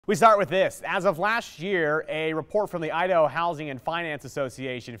We start with this. As of last year, a report from the Idaho Housing and Finance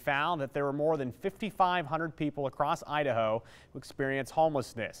Association found that there were more than 5,500 people across Idaho who experience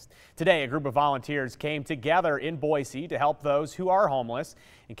homelessness. Today, a group of volunteers came together in Boise to help those who are homeless.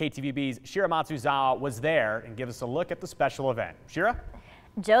 And KTVB's Shira Matsuzawa was there and gave us a look at the special event. Shira?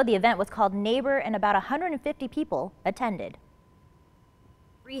 Joe, the event was called Neighbor and about 150 people attended.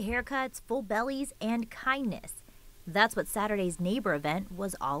 Free haircuts, full bellies, and kindness. That's what Saturday's Neighbor event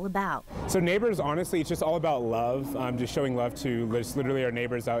was all about. So Neighbors, honestly, it's just all about love, just showing love to literally our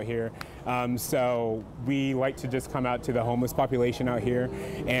neighbors out here. So we like to just come out to the homeless population out here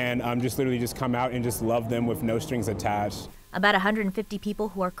and just literally just come out and just love them with no strings attached. About 150 people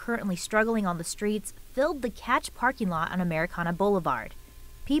who are currently struggling on the streets filled the Catch parking lot on Americana Boulevard.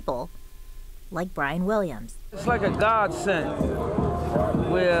 People like Brian Williams. It's like a godsend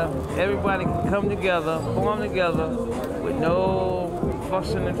where everybody can come together, form together with no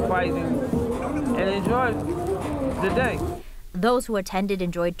fussing and fighting and enjoy the day. Those who attended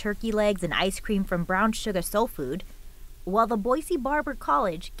enjoyed turkey legs and ice cream from Brown Surgga Soul Food, while the Boise Barber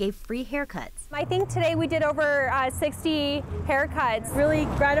College gave free haircuts. I think today we did over 60 haircuts. Really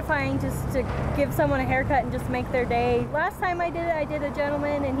gratifying just to give someone a haircut and just make their day. Last time I did a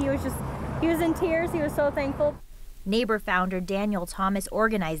gentleman and he was in tears. He was so thankful. Neighbor founder Daniel Thomas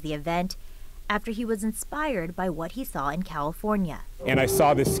organized the event after he was inspired by what he saw in California. And I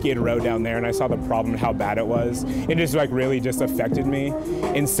saw this skid row down there and I saw the problem, how bad it was. It just really just affected me.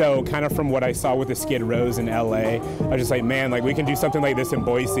 And so kind of from what I saw with the skid rows in LA, I was just like, man, we can do something like this in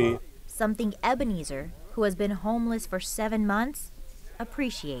Boise. Something Ebenezer, who has been homeless for 7 months,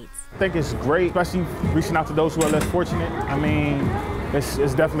 appreciates. I think it's great, especially reaching out to those who are less fortunate. I mean,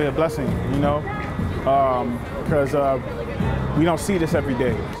 it's definitely a blessing, you know, because we don't see this every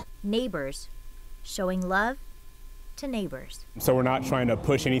day. Neighbors, showing love to neighbors. So we're not trying to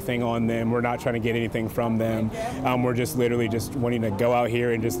push anything on them. We're not trying to get anything from them. We're just literally just wanting to go out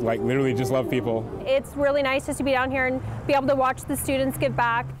here and just literally just love people. It's really nice just to be down here and be able to watch the students give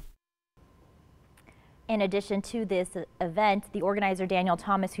back. In addition to this event, the organizer Daniel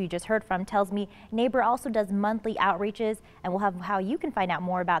Thomas, who you just heard from, tells me Neighbor also does monthly outreaches, and we'll have how you can find out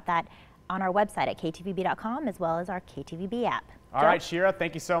more about that on our website at ktvb.com as well as our KTVB app. All right, Shira,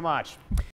 thank you so much.